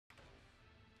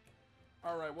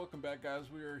Alright, welcome back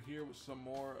guys. We are here with some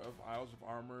more of Isles of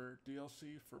Armor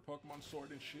DLC for Pokemon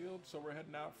Sword and Shield. So we're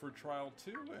heading out for Trial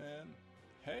 2 and...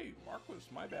 Hey, Marquis,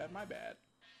 my bad.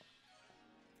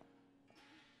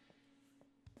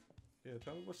 Yeah,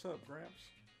 tell me what's up, Gramps.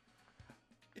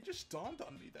 It just dawned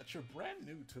on me that you're brand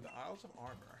new to the Isles of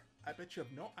Armor. I bet you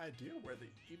have no idea where to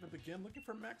even begin looking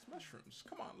for max mushrooms.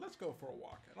 Come on, let's go for a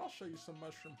walk and I'll show you some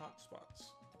mushroom hotspots.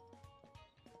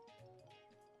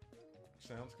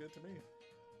 Sounds good to me.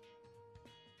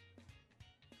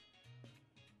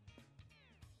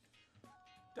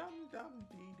 Dum dum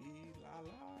dee dee la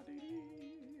la dee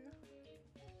dee.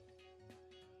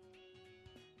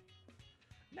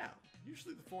 Now,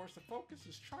 usually the forest of focus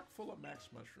is chock full of max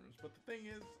mushrooms, but the thing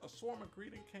is, a swarm of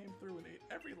greeting came through and ate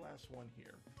every last one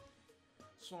here.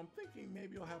 So I'm thinking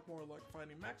maybe you'll have more luck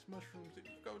finding max mushrooms if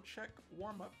you go check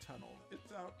Warm Up Tunnel.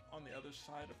 It's out on the other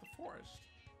side of the forest.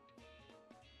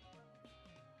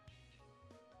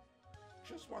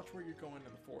 Just watch where you're going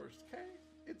in the forest, okay?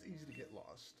 It's easy to get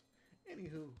lost.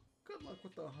 Anywho, good luck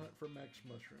with the hunt for max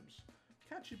mushrooms.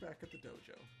 Catch you back at the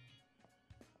dojo.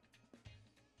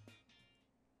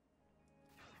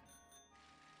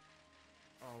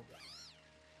 Oh,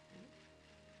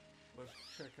 let's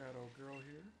check out old girl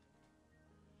here.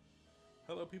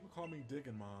 Hello, people call me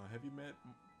Diggin' Ma. Have you met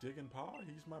Diggin' Pa?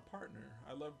 He's my partner.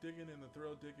 I love digging and the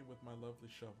thrill of digging with my lovely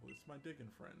shovel. It's my digging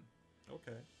friend.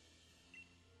 Okay.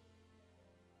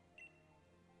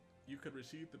 You could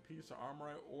receive the piece of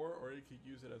armorite ore, or you could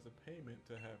use it as a payment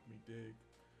to have me dig,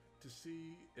 to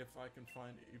see if I can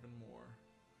find even more.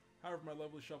 However, if my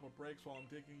lovely shovel breaks while I'm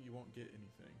digging, you won't get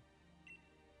anything.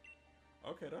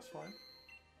 Okay, that's fine.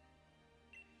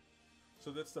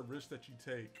 So that's the risk that you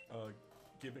take,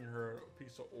 giving her a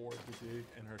piece of ore to dig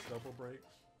and her shovel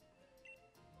breaks?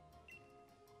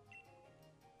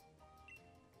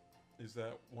 Is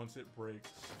that once it breaks,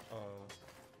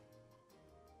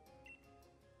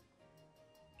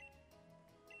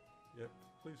 yep,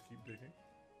 please keep digging.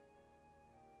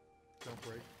 Don't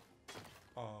break.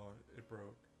 Oh, it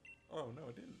broke. Oh, no,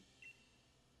 it didn't.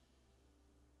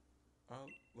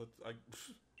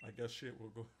 I guess shit,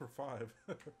 we'll go for 5.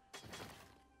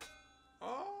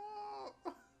 Oh!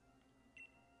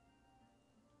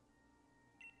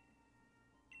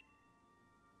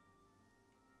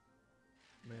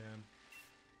 Man.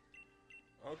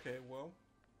 Okay, well.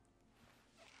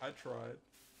 I tried.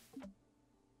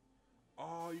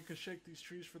 Oh, you can shake these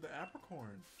trees for the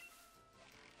apricorn.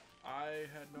 I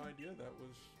had no idea that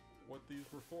was what these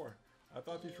were for. I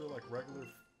thought these were like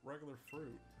regular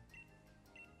fruit.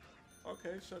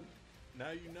 Okay, so now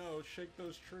you know, shake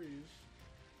those trees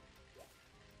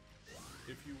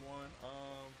if you want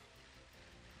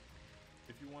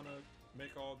to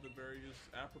make all the various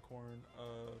apricorn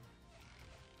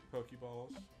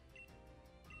Pokeballs.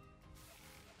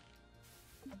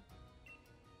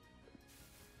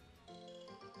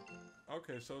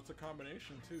 Okay, so it's a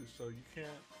combination too, so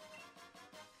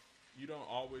you don't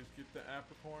always get the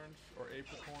apricorns or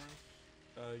apricorns.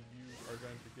 You are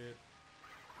going to get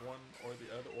one or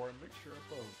the other, or a mixture of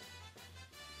both.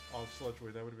 Oh,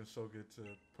 Sludgeway, that would have been so good to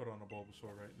put on a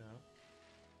Bulbasaur right now.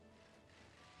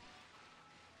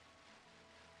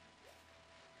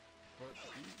 But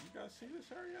you guys see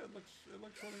this area? It looks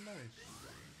really nice.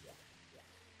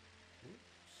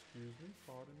 Oops, excuse me,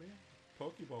 pardon me.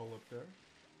 Pokeball up there.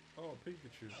 Oh,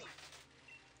 Pikachu.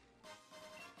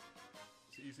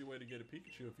 It's an easy way to get a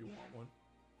Pikachu if you want one.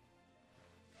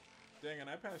 Dang, and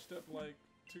I passed up like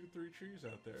 2-3 trees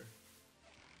out there.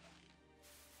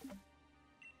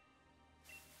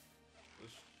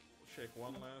 Let's shake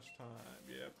one last time.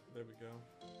 Yep, there we go.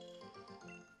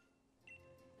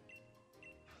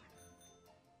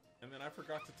 And then I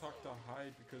forgot to talk to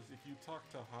Hyde, because if you talk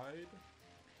to Hyde,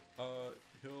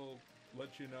 he'll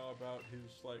let you know about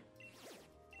his like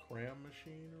cram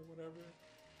machine or whatever.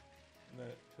 And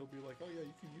that he'll be like, oh yeah,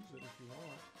 you can use it if you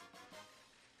want.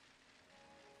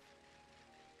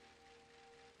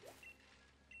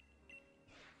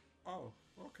 Oh,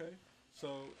 okay.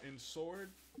 So in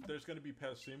Sword, there's going to be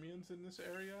Passimians in this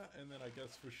area, and then I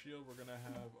guess for Shield we're going to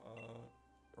have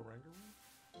Oranguru.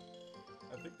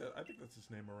 I think that's his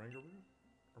name, Oranguru,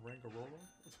 Orangurora.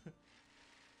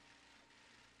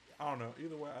 I don't know.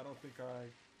 Either way, I don't think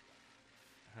I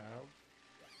have.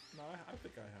 No, I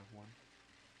think I have one.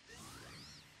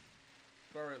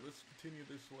 All right, let's continue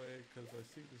this way because I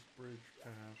see this bridge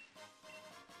path.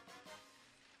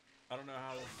 I don't know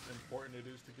how important it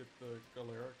is to get the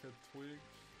Galarica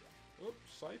twigs.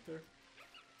 Oops, Scyther.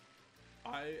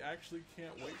 I actually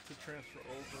can't wait to transfer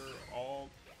over all...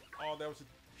 Oh, that was a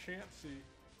Chansey.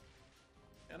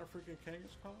 And a freaking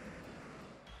Kangaskhan.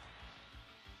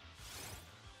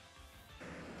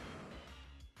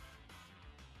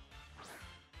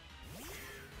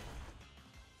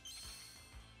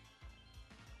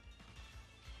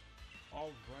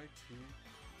 Alrighty.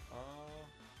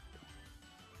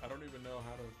 I don't even know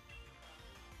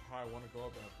how I want to go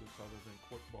about this other than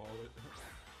quick ball it.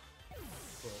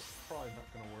 But probably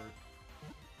not gonna work.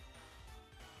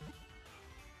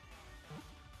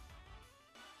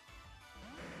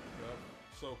 Yep,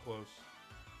 so close.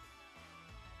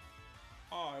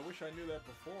 Oh, I wish I knew that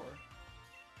before.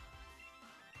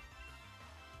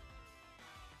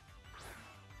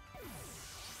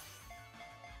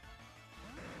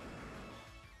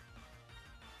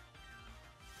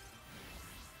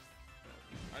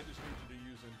 I just need you to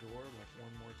use Endure like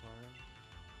one more time,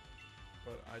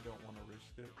 but I don't want to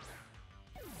risk it.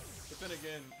 But then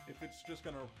again, if it's just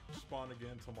gonna spawn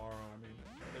again tomorrow, I mean,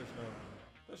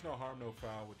 there's no harm, no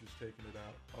foul with just taking it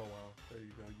out. Oh wow, there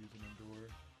you go, using Endure.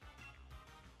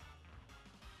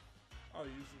 Oh,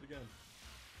 you used it again.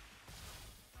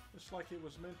 Just like it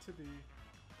was meant to be.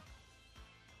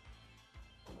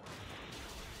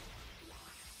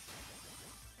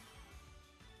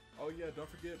 Oh yeah, don't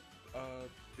forget,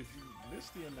 if you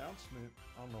missed the announcement,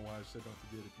 I don't know why I said don't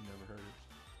forget if you never heard it,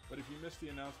 but if you missed the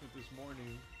announcement this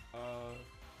morning,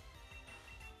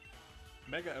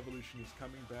 Mega Evolution is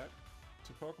coming back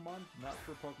to Pokemon, not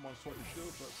for Pokemon Sword and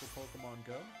Shield, but for Pokemon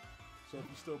Go. So if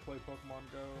you still play Pokemon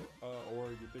Go, or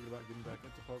you're thinking about getting back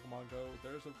into Pokemon Go,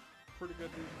 there's a pretty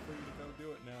good reason for you to go do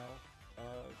it now.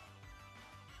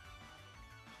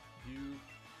 You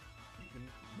can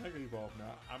Mega Evolve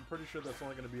now. I'm pretty sure that's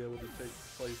only going to be able to take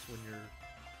place when you're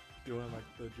doing like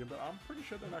the gym, but I'm pretty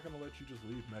sure they're not going to let you just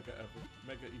leave Mega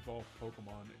Evolve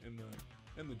Pokemon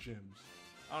in the gyms.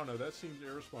 I don't know, that seems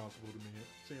irresponsible to me. It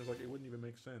seems like it wouldn't even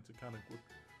make sense. It kind of would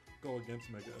go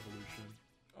against Mega Evolution.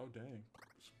 Oh dang.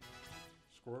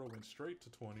 Squirtle went straight to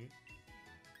 20.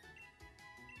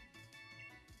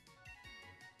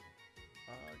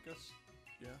 I guess,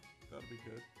 yeah, that'll be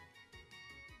good.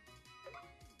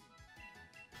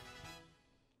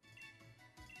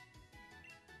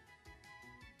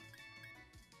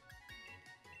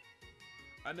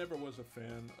 I never was a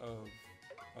fan of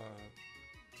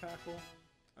Tackle,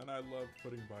 and I loved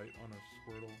putting Bite on a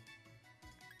Squirtle.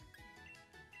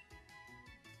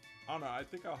 I don't know, I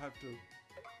think I'll have to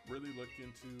really look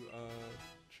into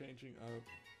changing up.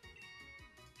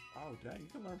 Oh dang, you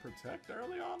can learn Protect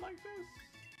early on like this?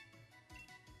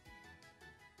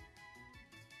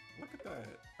 Look at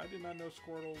that. I did not know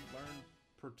Squirtle learned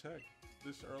Protect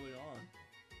this early on.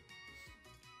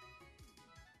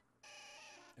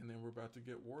 And then we're about to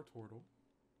get Wartortle.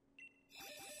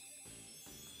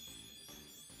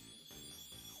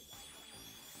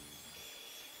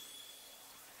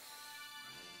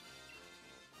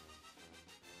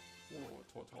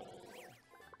 Wartortle.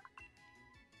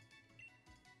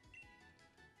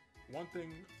 One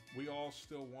thing we all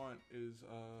still want is,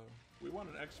 we want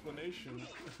an explanation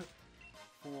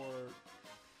for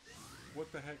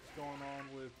what the heck's going on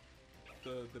with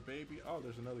the baby. Oh,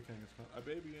 there's another Kangaskhan. A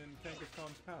baby in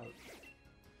Kangaskhan's pouch.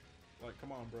 Like,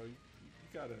 come on, bro. You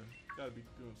gotta be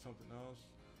doing something else.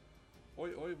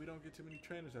 Oi, oi, we don't get too many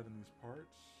trainers out in these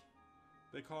parts.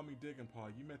 They call me Dig and Paw.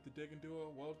 You met the Dig and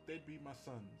Duo? Well, they'd be my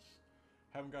sons.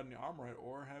 Haven't got any Armorite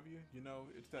ore, have you? You know,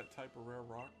 it's that type of rare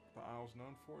rock the Isle's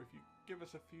known for. If you give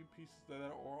us a few pieces of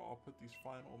that ore, I'll put these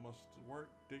fine old muscles to work,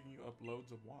 digging you up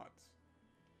loads of watts.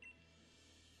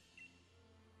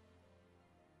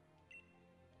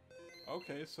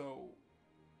 Okay, so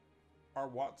are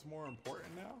watts more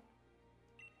important now?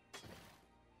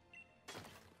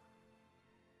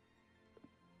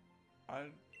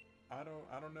 I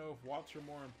don't know if watts are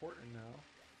more important now.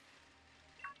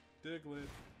 Diglett.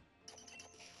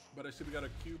 But I see we got a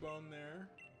Cubone there.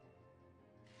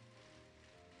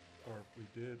 Or we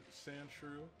did.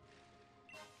 Sandshrew.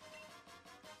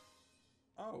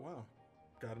 Oh wow.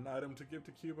 Got an item to give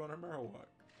to Cubone or Marowak.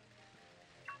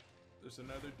 There's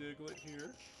another Diglett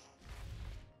here.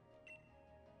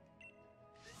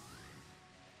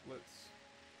 Let's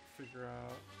figure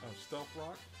out... Oh, Stealth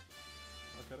Rock.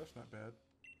 Okay, that's not bad.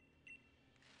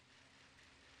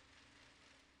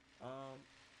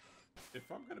 If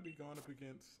I'm going to be going up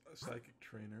against a Psychic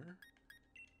Trainer,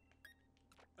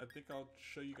 I think I'll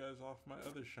show you guys off my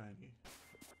other shiny.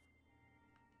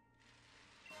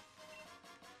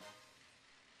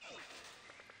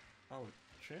 Oh,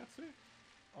 Chansey?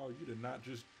 Oh, you did not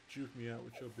just juke me out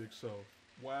with your big self.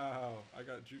 Wow, I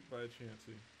got juked by a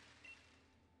Chansey.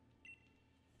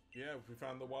 Yeah, we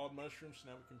found the wild mushrooms, so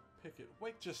now we can pick it.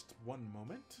 Wait just one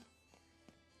moment.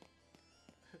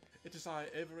 It is I,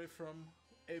 Avery from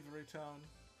Avery Town.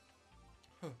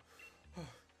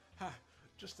 Ha!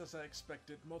 Just as I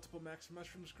expected, multiple max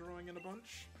mushrooms growing in a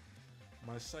bunch.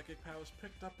 My psychic powers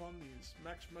picked up on these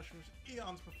max mushrooms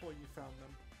eons before you found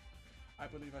them. I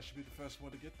believe I should be the first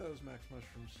one to get those max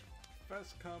mushrooms.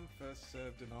 First come, first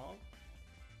served and all.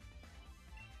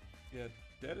 Yeah,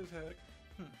 dead as heck.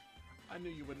 I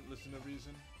knew you wouldn't listen to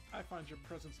reason. I find your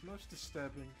presence most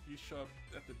disturbing. You show up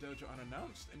at the dojo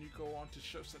unannounced, and you go on to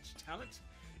show such talent,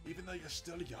 even though you're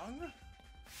still young?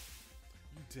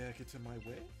 You dare get in my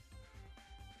way?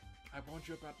 I warned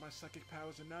you about my psychic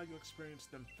powers, and now you experience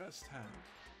them firsthand.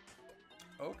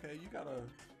 Okay, you got a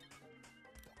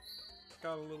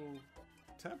little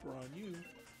temper on you.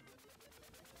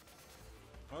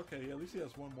 Okay, at least he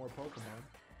has one more Pokemon.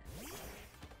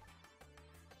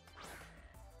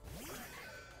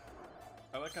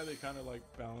 I like how they kind of like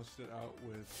balanced it out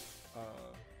with,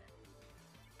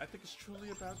 I think it's truly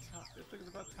about time. I think it's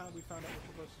about time we found out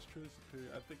which of us is truly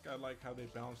superior. I think I like how they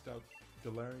balanced out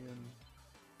Galarian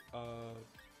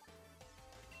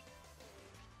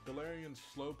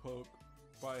Slowpoke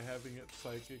by having it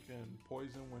Psychic and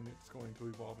Poison when it's going to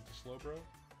evolve into Slowbro.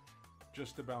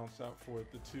 Just to balance out for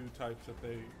the two types that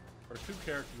they, or two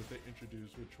characters that they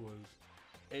introduced, which was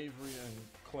Avery and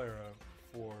Clara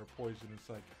for Poison and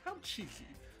Psychic. How cheeky.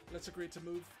 Let's agree to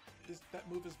move. That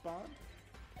move is Bond?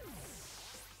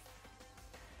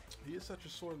 He is such a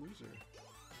sore loser.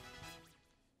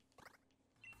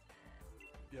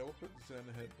 Yeah, we'll put Zen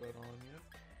Headbutt on you.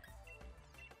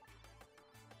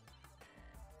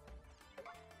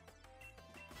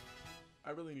 I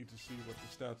really need to see what the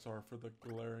stats are for the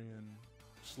Galarian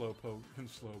Slowpoke and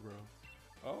Slowbro.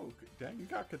 Oh, dang, you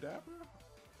got Kadabra?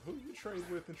 Who you trade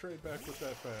with and trade back with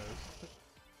that fast?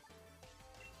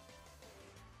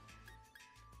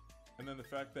 And then the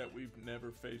fact that we've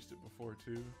never faced it before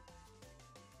too.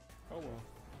 Oh well.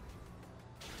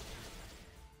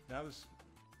 Now this,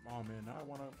 oh man, now I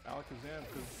want to Alakazam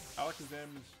because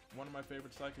Alakazam is one of my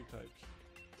favorite Psychic types.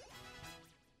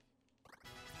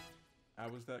 I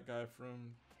was that guy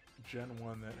from Gen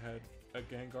 1 that had a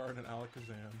Gengar and an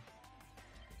Alakazam.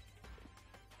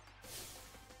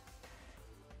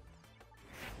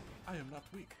 I am not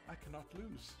weak. I cannot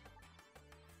lose.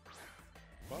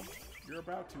 Well, you're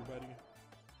about to, buddy.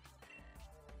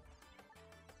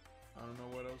 I don't know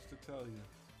what else to tell you.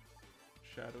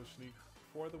 Shadow Sneak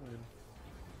for the win.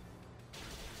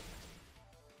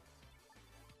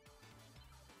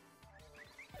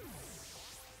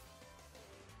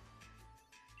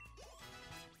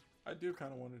 I do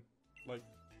kind of want to, like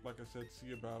I said,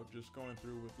 see about just going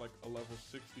through with like a level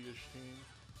 60-ish team.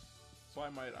 So I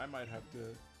might have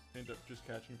to end up just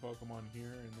catching Pokemon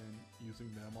here and then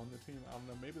using them on the team. I don't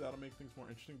know, maybe that'll make things more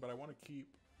interesting, but I want to keep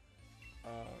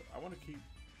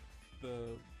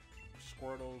the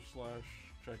Squirtle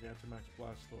 / Gigantamax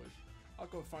Blastoise. I'll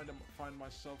go find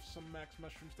myself some max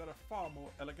mushrooms that are far more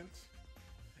elegant.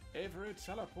 Avery,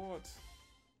 teleport!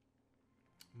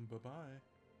 Bye-bye.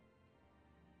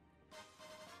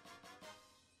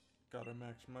 Got our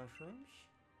max mushrooms.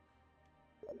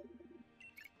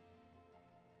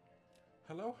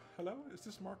 Hello? Hello? Is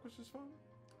this Marcus's phone?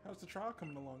 How's the trial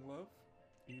coming along, love?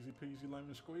 Easy peasy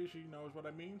lemon squeezy, knows what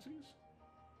I mean, sees?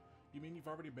 You mean you've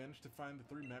already managed to find the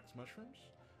 3 max mushrooms?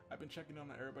 I've been checking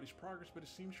on everybody's progress, but it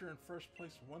seems you're in first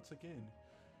place once again.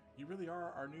 You really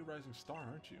are our new rising star,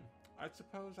 aren't you? I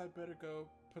suppose I'd better go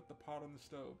put the pot on the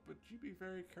stove, but you be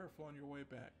very careful on your way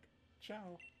back.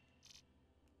 Ciao.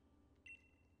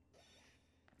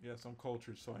 Yes, I'm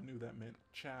cultured, so I knew that meant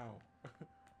ciao.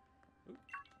 Ooh,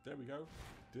 there we go.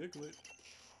 Diglett.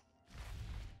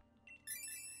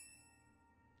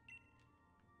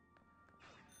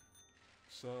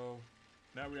 So,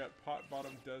 now we're at Pot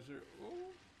Bottom Desert.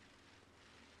 Ooh.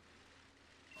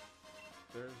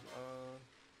 There's,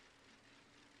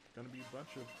 gonna be a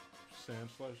bunch of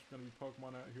Sandslash. Gonna be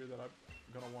Pokemon out here that I'm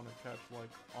gonna want to catch,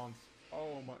 like, on...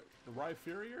 Oh my... The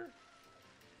Rhyperior?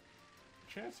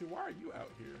 Chansey, why are you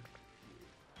out here?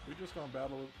 We're just gonna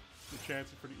battle the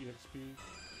Chansey for the EXP.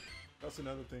 That's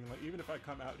another thing. Like, even if I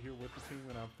come out here with the team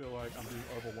and I feel like I'm being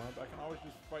overwhelmed, I can always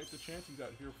just fight the Chanseys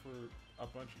out here for a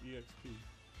bunch of EXP.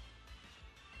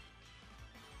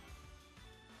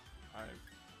 I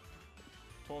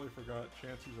totally forgot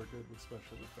Chanseys are good with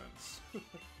special defense.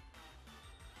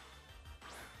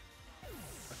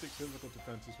 I think physical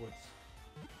defense is what's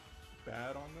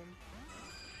bad on them.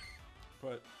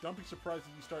 But don't be surprised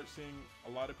if you start seeing a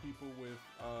lot of people with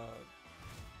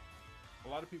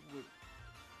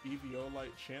EVO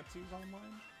like Chanseys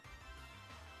online.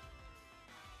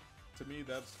 To me,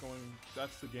 that's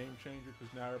the game changer,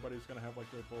 because now everybody's gonna have like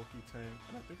their bulky tank,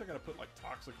 and I think they're gonna put like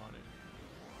Toxic on it.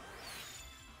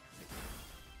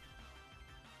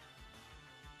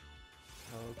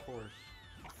 Oh, of course,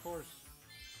 of course.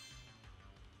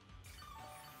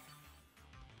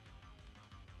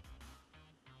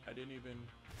 I didn't even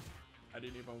I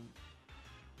didn't even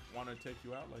want to take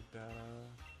you out like that.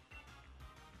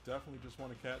 Definitely just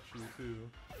want to catch you too.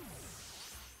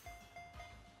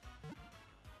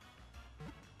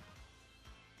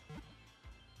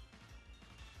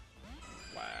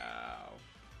 Wow.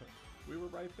 We were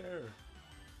right there.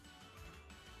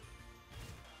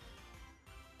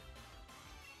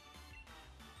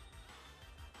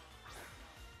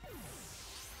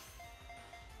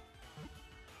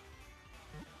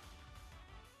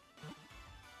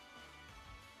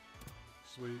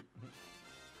 Sweet.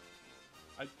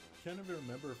 I can't even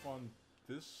remember if on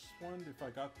this one, if I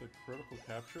got the critical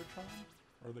capture charm,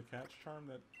 or the catch charm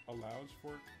that allows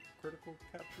for critical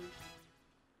captures.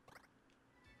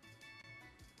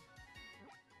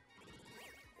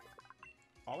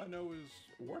 All I know is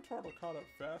Wartortle caught up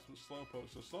fast with Slowpoke,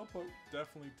 so Slowpoke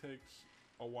definitely takes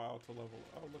a while to level.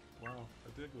 Oh look, wow,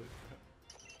 a Diglett.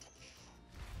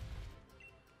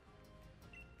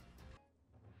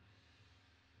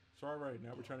 So alright,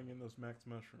 now we're trying to get in those max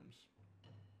mushrooms.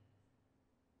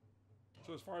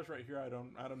 So as far as right here, I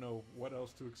don't know what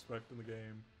else to expect in the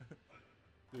game.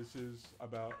 This is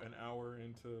about an hour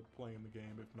into playing the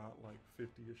game, if not like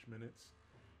 50-ish minutes.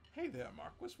 Hey there,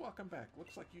 Marquis, welcome back.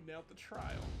 Looks like you nailed the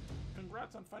trial.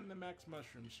 Congrats on finding the max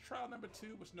mushrooms. Trial number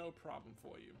 2 was no problem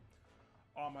for you.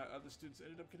 All my other students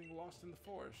ended up getting lost in the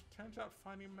forest. Turns out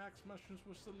finding max mushrooms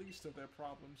was the least of their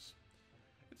problems.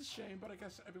 It's a shame, but I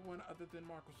guess everyone other than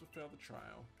Marcus will fail the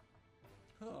trial.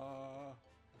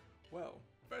 Well,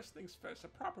 first things first, a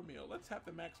proper meal. Let's have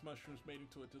the max mushrooms made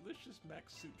into a delicious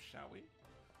max soup, shall we?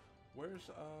 Where's,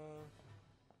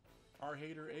 our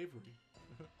hater Avery?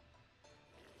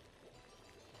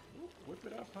 Ooh, whip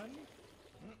it up, honey.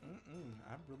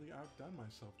 I've really outdone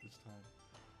myself this time.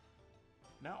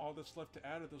 Now all that's left to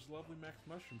add are those lovely max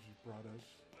mushrooms you brought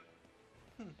us.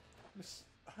 Miss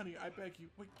Honey, I beg you,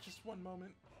 wait just one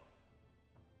moment.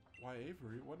 Why,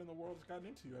 Avery, what in the world has gotten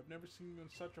into you? I've never seen you in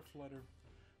such a flutter.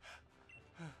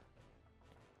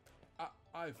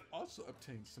 I've also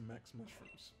obtained some max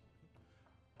mushrooms.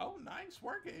 Oh, nice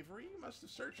work, Avery. You must have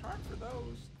searched hard for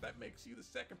those. That makes you the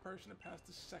second person to pass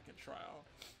the second trial.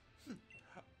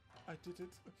 I did it.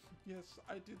 Yes,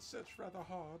 I did search rather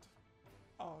hard.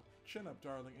 Oh, chin up,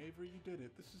 darling. Avery, you did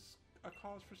it. This is a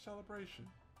cause for celebration.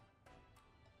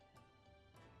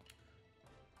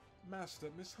 Master,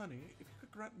 Miss Honey, if you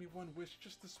could grant me one wish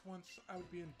just this once, I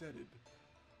would be indebted.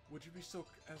 Would you be so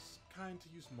as kind to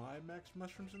use my max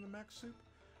mushrooms in the max soup?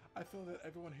 I feel that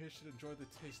everyone here should enjoy the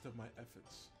taste of my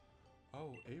efforts.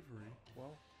 Oh, Avery,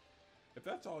 well, if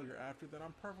that's all you're after, then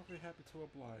I'm perfectly happy to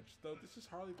oblige, though this is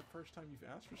hardly the first time you've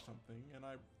asked for something, and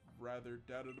I rather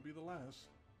doubt it'll be the last.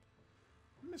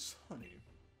 Miss Honey,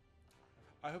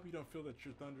 I hope you don't feel that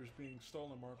your thunder is being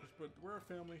stolen, Marcus, but we're a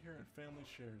family here and family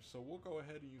shares, so we'll go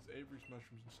ahead and use Avery's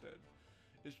mushrooms instead.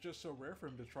 It's just so rare for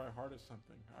him to try hard at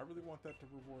something. I really want to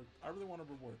reward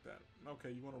that.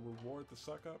 Okay, you want to reward the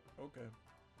suck up? Okay.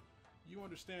 You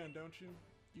understand, don't you?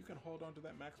 You can hold on to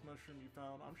that max mushroom you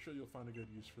found. I'm sure you'll find a good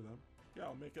use for them. Yeah,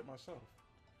 I'll make it myself.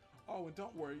 Oh, and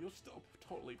don't worry, you'll still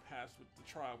totally pass with the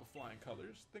trial with flying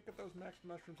colors. Think of those max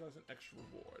mushrooms as an extra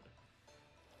reward.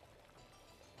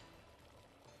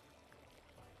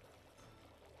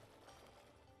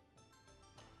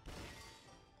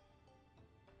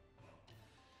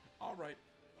 Alright,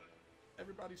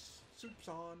 everybody's soup's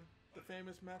on. The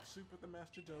famous max soup at the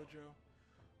Master Dojo.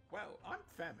 Well, I'm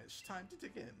famished. Time to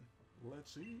dig in.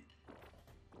 Let's eat.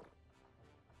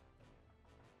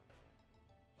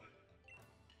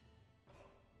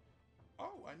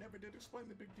 Oh, I never did explain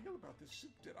the big deal about this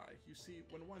soup, did I? You see,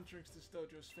 when one drinks this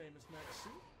dojo's famous max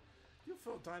soup, you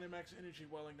feel Dynamax energy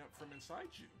welling up from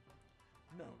inside you.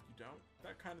 No, you don't.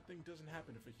 That kind of thing doesn't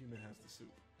happen if a human has the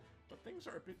soup. But things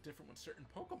are a bit different when certain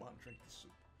Pokémon drink the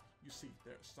soup. You see,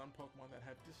 there are some Pokémon that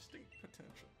have distinct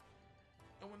potential.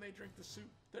 And when they drink the soup,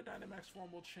 their Dynamax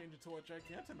form will change into a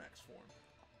Gigantamax form.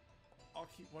 I'll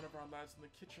keep one of our lads in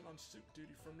the kitchen on soup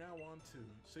duty from now on too,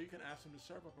 so you can ask him to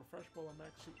serve up a fresh bowl of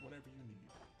max soup whenever you need.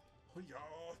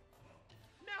 Hoo-yah!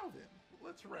 Now then,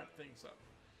 let's wrap things up.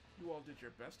 You all did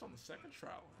your best on the second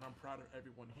trial, and I'm proud of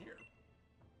everyone here.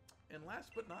 And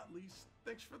last but not least,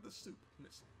 thanks for the soup,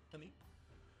 Miss Honey.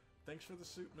 Thanks for the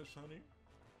soup, Miss Honey.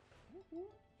 Woo-hoo.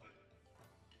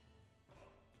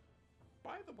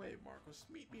 By the way, Marcus,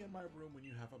 meet me in my room when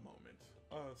you have a moment.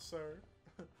 Sir?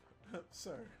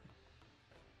 Sir.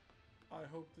 I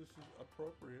hope this is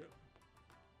appropriate.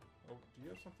 Oh, do you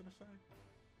have something to say?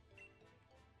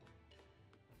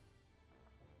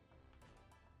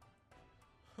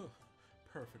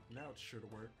 Perfect, now it's sure to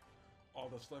work. All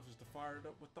that's left is to fire it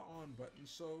up with the on button,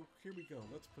 so here we go,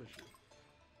 let's push it.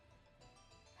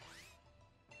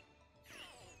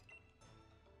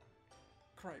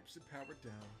 Cripes, it powered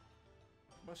down.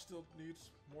 Must still needs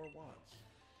more watts.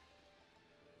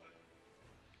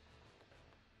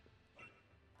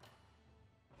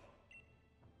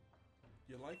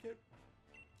 You like it?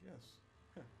 Yes.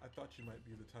 I thought you might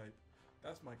be the type.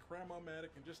 That's my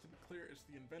Cram-O-Matic, and just to be clear, it's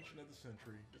the invention of the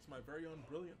century. It's my very own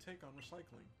brilliant take on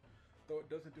recycling. Though it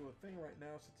doesn't do a thing right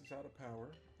now since it's out of power,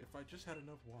 if I just had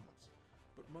enough watts.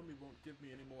 But Mummy won't give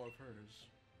me any more of hers.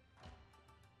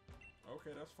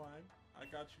 Okay, that's fine. I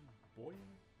got you, boy.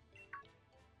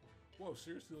 Whoa,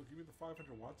 seriously, you'll give me the 500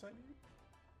 watts I need?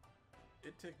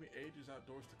 It'd take me ages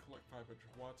outdoors to collect 500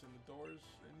 watts, and the doors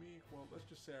and me, well, let's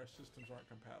just say our systems aren't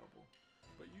compatible.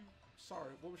 But you,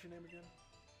 sorry, what was your name again?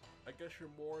 I guess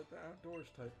you're more the outdoors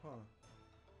type, huh?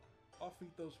 I'll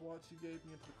feed those watts you gave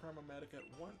me into the Cram-O-Matic at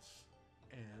once,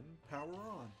 and power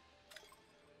on.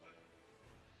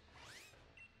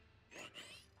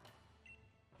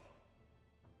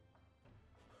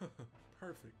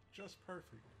 Perfect, just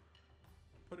perfect.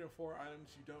 Put in 4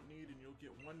 items you don't need and you'll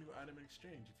get 1 new item in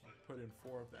exchange. If you put in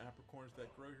 4 of the apricorns that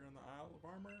grow here in the Isle of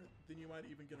Armor, then you might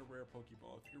even get a rare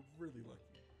Pokeball if you're really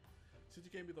lucky. Since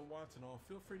you gave me the watts and all,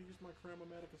 feel free to use my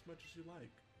Cram-O-Matic as much as you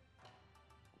like.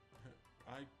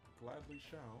 I gladly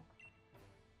shall.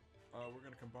 We're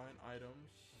gonna combine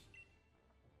items,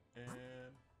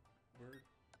 and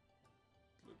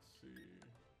let's see.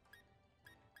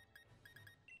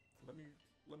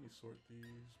 Let me sort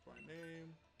these by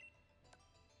name.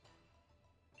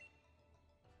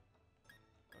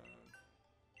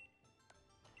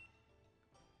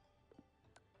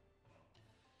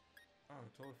 Oh, I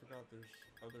totally forgot there's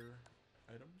other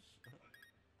items.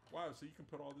 Wow, so you can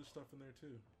put all this stuff in there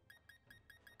too.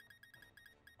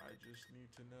 I just need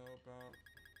to know about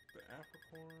the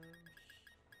apricorns,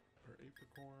 or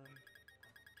apricorn.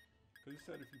 Because he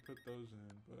said if you put those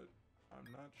in, but I'm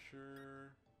not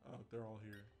sure. Oh, they're all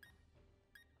here.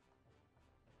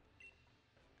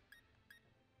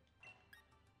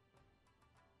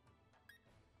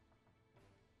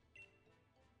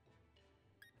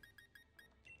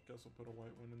 Guess I'll put a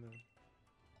white one in there.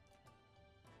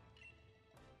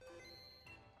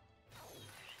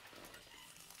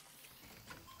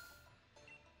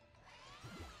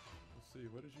 Let's see,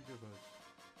 what did you give us?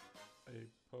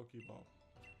 A Pokeball.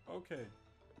 Okay.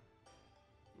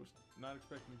 Was not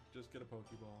expecting to just get a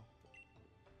Pokeball.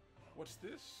 What's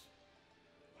this?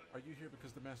 Are you here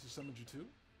because the master summoned you too?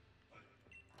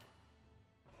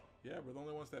 Yeah, we're the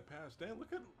only ones that passed. Damn,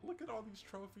 look at all these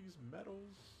trophies,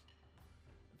 medals.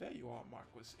 There you are,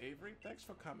 Marquis Avery. Thanks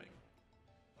for coming.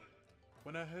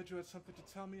 When I heard you had something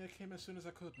to tell me, I came as soon as I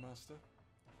could, Master.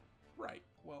 Right.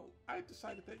 Well, I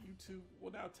decided that you two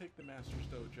will now take the Master's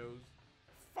Dojo's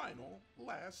final,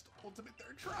 last, ultimate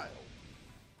third trial.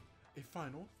 A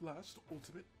final, last,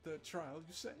 ultimate third trial,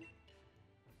 you say?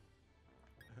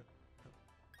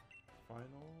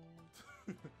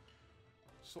 Final?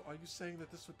 So are you saying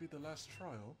that this would be the last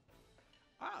trial?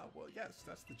 Ah, well, yes,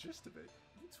 that's the gist of it.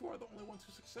 You two are the only ones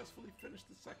who successfully finished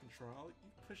the second trial. You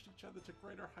pushed each other to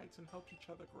greater heights and helped each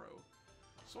other grow.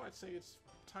 So I'd say it's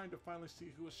time to finally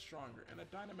see who is stronger in a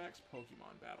Dynamax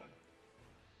Pokemon battle.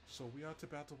 So we are to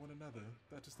battle one another.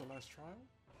 That is the last trial?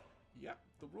 Yep,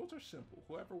 the rules are simple.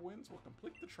 Whoever wins will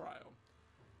complete the trial.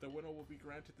 The winner will be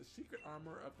granted the secret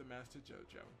armor of the Master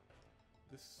Dojo.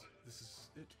 This is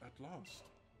it at last.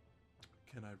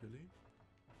 Can I really?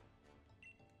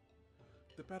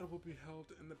 The battle will be held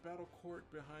in the battle court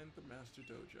behind the Master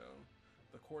Dojo.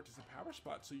 The court is a power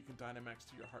spot, so you can Dynamax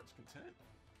to your heart's content.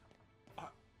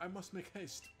 I must make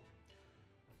haste.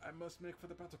 I must make for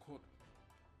the battle court.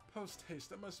 Post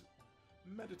haste, I must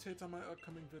meditate on my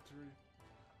upcoming victory.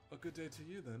 A good day to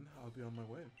you then, I'll be on my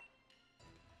way.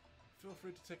 Feel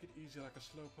free to take it easy like a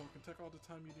slowpoke and take all the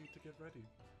time you need to get ready.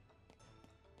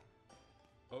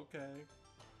 Okay.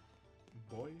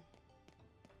 Boy.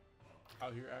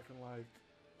 Out here acting like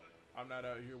I'm not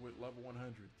out here with level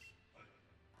 100s.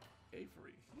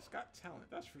 Avery, he's got talent,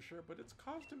 that's for sure, but it's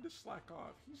caused him to slack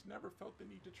off. He's never felt the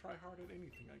need to try hard at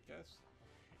anything, I guess.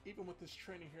 Even with his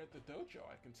training here at the dojo,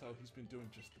 I can tell he's been doing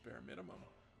just the bare minimum.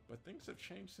 But things have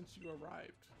changed since you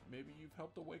arrived. Maybe you've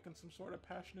helped awaken some sort of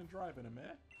passion and drive in him,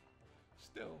 eh?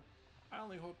 Still, I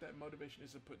only hope that motivation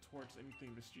isn't put towards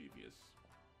anything mischievous.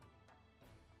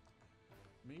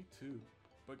 Me too.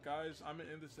 But guys, I'm gonna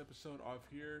end this episode off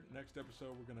here. Next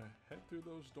episode, we're gonna head through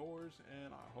those doors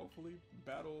and hopefully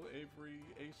battle Avery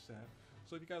ASAP.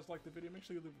 So if you guys like the video, make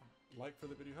sure you leave a like for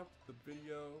the video. Help the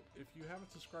video. If you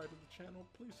haven't subscribed to the channel,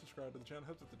 please subscribe to the channel.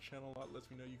 Helps with the channel a lot. Lets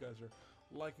me know you guys are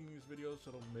liking these videos,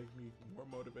 so it'll make me more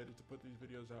motivated to put these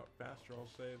videos out faster,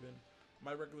 I'll say, than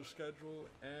my regular schedule.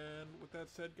 And with that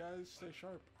said, guys, stay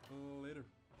sharp. Later.